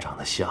娘长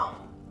得像，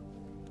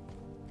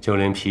就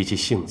连脾气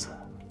性子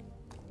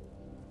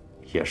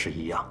也是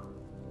一样。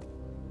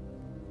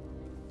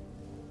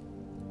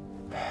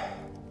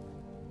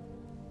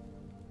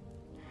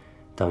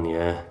当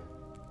年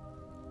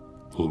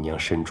你娘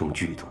身中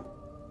剧毒，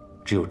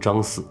只有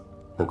张四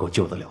能够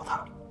救得了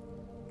她。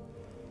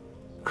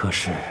可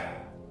是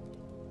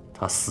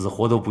她死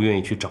活都不愿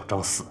意去找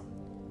张四，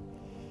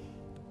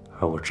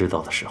而我知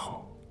道的时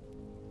候，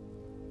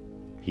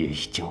也已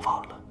经晚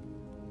了。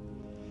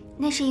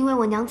那是因为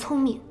我娘聪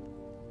明，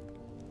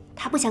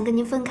她不想跟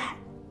您分开。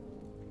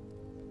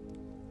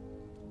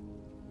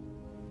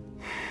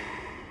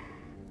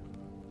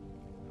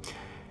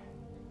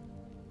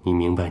你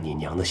明白你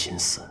娘的心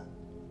思，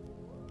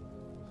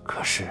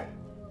可是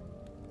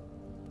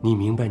你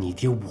明白你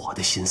爹我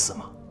的心思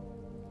吗？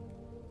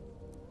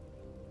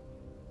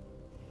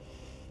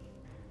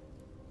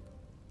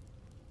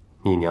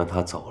你娘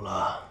她走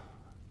了，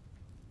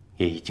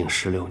也已经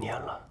16年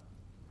了。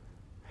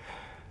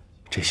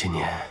这些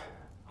年，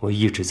我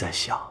一直在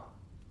想，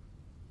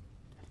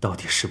到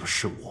底是不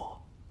是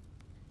我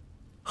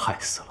害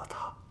死了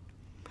她？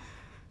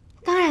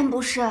当然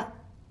不是。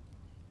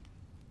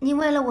您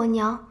为了我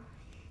娘，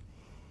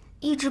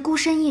一直孤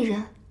身一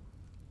人，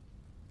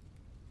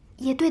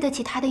也对得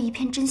起她的一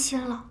片真心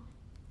了。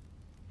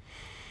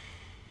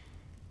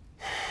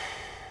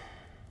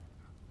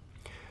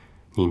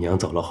你娘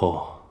走了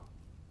后，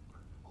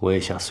我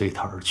也想随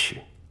她而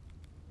去。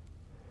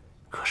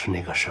可是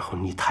那个时候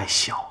你太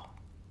小，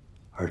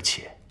而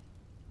且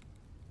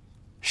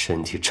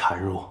身体孱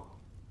弱。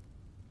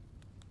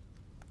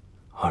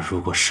而如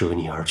果舍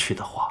你而去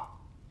的话，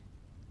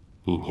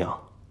你娘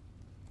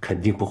肯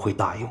定不会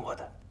答应我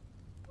的。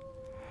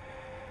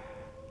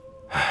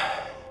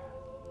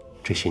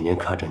这些年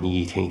看着你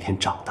一天一天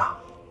长大，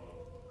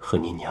和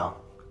你娘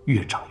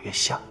越长越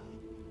像，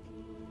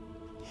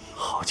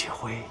好几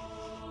回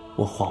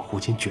我恍惚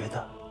间觉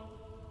得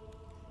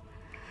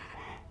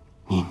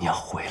你娘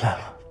回来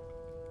了。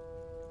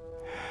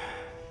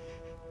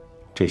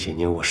这些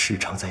年我时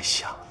常在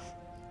想，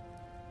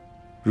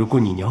如果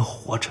你娘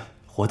活着，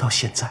活到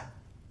现在，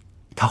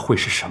她会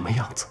是什么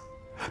样子？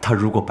她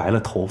如果白了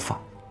头发，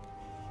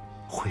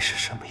会是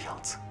什么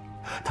样子？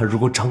她如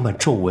果长满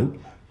皱纹，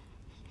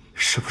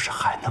是不是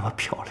还那么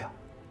漂亮？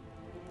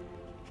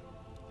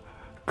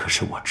可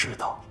是我知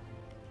道，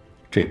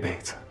这辈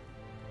子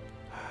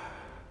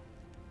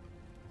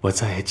我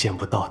再也见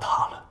不到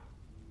她了。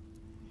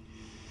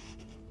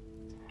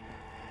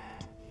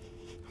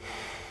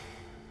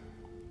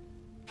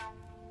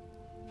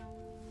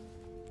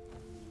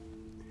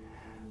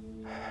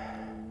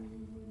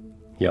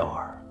耀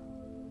儿，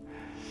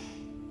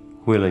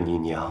为了你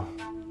娘，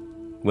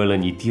为了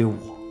你爹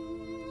我，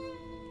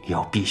你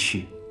要必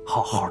须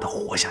好好的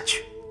活下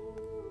去。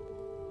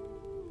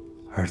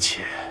而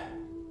且，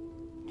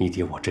你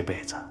爹我这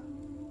辈子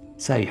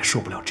再也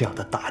受不了这样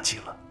的打击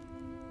了。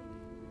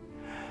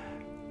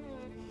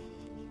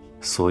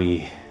所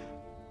以，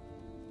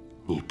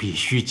你必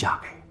须嫁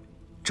给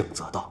郑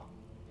则道。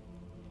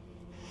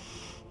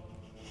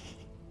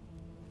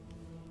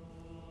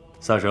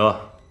三蛇，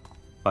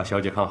把小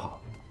姐看好，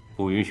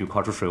不允许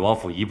跨出水王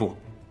府一步。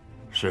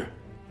是。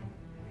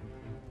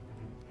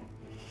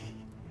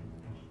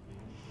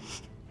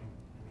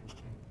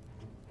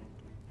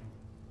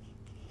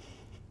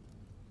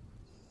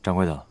掌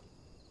柜的，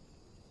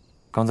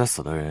刚才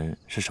死的人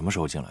是什么时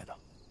候进来的？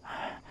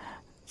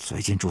最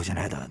近住进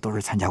来的都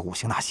是参加五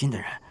行纳新的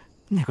人，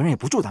那个人也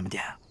不住咱们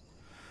店。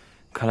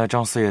看来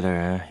张四爷的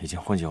人已经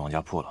混进王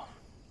家铺了。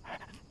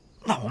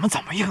那我们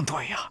怎么应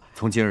对呀？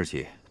从今日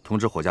起，通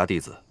知火家弟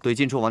子对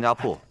进出王家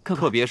铺，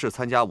特别是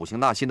参加五行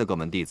纳新的各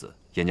门弟子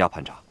严加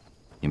盘查。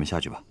你们下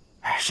去吧。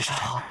是。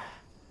好。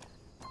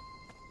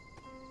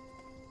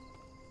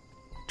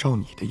照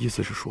你的意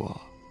思是说，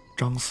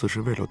张四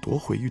是为了夺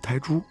回玉胎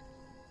珠，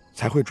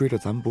才会追着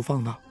咱们不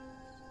放的？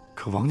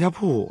可王家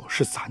铺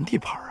是咱地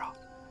盘啊，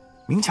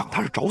明抢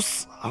他是找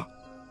死啊！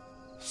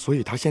所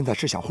以他现在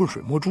是想浑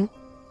水摸猪。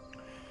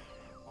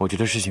我觉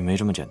得事情没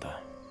这么简单，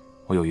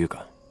我有预感，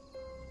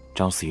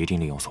张四一定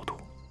利用搜图。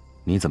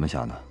你怎么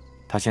想的？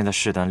他现在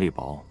势单力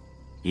薄，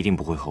一定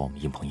不会和我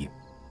们硬碰硬，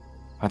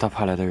而他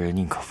派来的人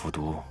宁可服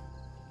毒，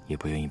也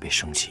不愿意被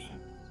生擒。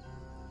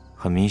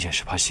很明显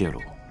是怕泄露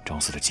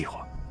张四的计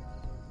划。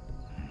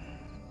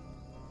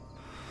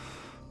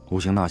五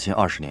行纳新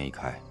20年一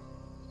开，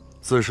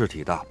自恃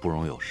体大，不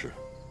容有失。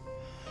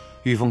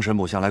御风神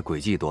捕向来诡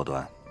计多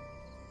端，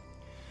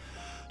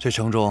这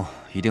城中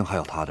一定还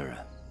有他的人。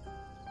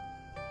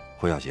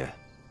胡小杰，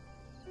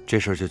这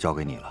事儿就交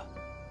给你了。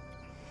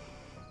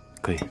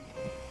可以。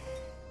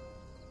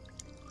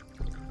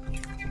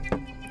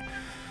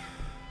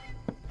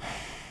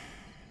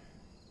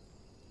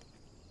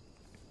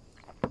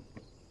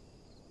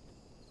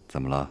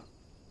怎么了？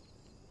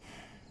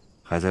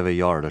还在为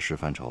幺儿的事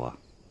犯愁啊？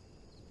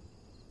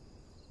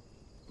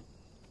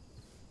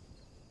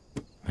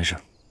没事。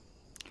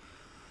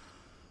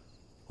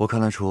我看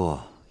得出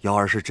幺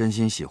儿是真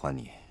心喜欢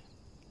你，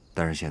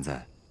但是现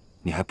在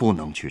你还不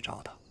能去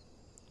找他，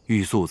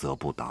欲速则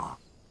不达，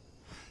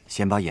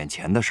先把眼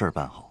前的事儿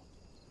办好，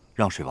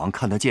让水王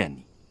看得见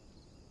你。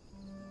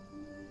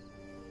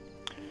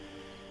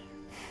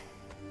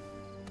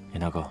严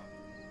大哥，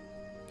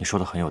你说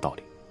的很有道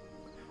理，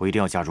我一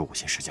定要加入五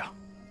行世家。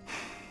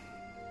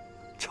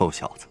臭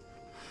小子，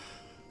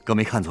哥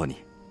没看错你。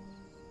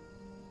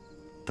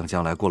等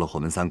将来过了火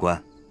门3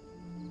关，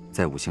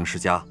在五行世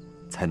家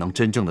才能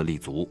真正的立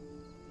足，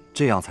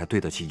这样才对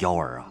得起妖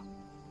儿啊！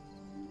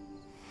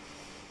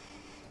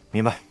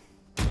明白。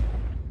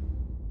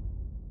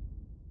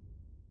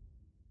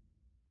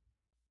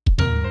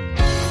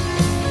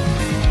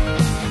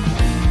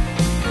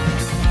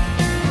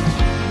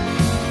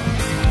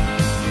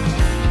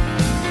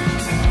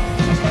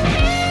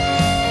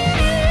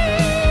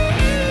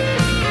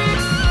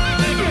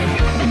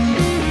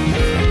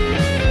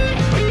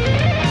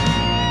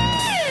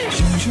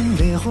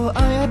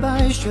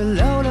白雪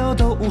寥寥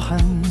都无痕，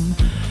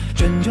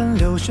涓涓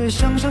流水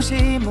上上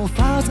细木，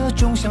发色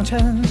终相衬。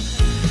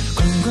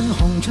滚滚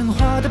红尘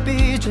画的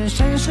逼真，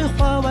山是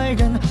画外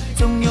人，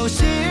总有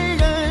些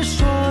人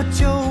说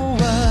旧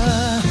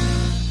闻。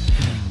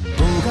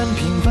不敢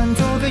平凡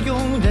做个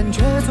庸人，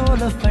却做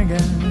了凡人。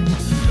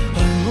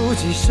万物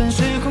几身，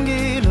时空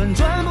一轮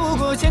转不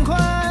过乾坤。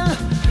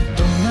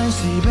东南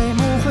西北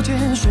木火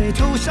剑水，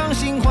土上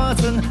杏花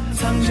村，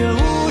藏着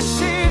无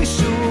形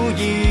书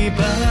一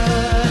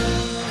本。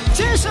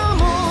剑上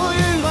木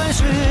鱼乱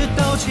世，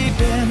刀起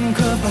便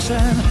可发生。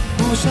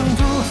无声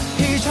土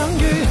一场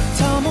雨，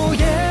草木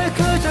也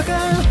可扎根。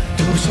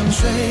土生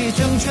水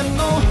争泉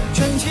浓，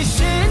卷起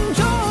心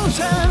中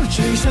尘。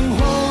水生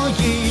火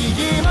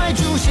一脉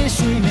诛仙，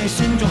熄灭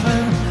心中恨。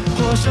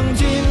火生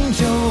金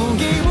就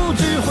一物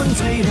之魂，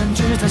淬炼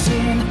只在心。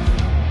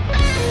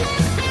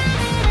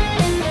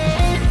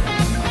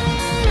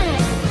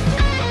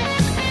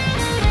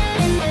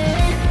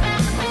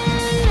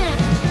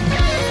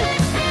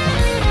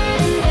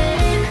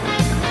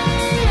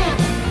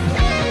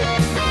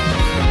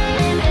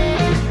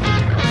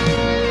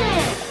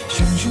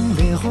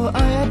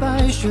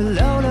白雪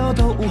寥寥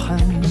都无痕，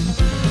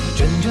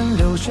涓涓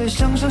流水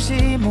上上细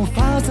木，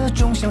发色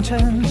终相衬。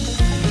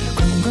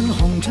滚滚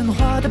红尘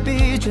画的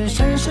逼真，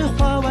山是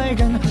画外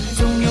人，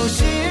总有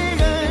些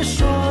人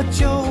说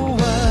旧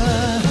闻。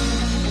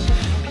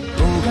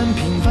不敢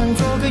平凡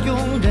做个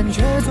庸人，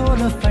却做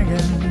了凡人。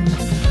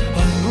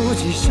万物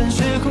几身，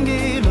时空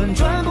一轮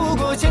转不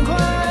过乾坤。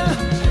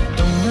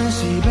东南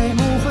西北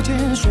木火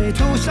剑水，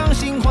土上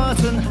杏花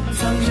村，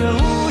藏着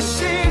无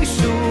形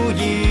书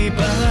一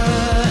本。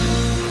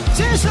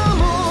剑上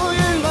木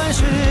鱼乱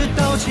世，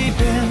刀起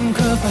便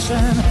可发生。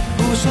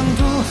无声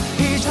土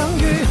一场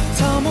雨，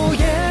草木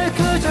也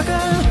可扎根。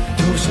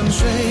土生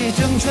水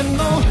争泉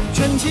浓，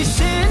卷起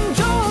心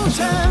中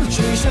尘。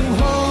水生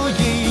火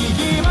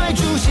一脉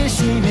诛仙，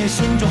熄灭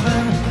心中恨。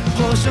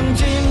火生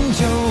金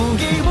就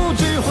一物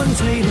之魂，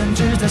淬炼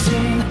只在心。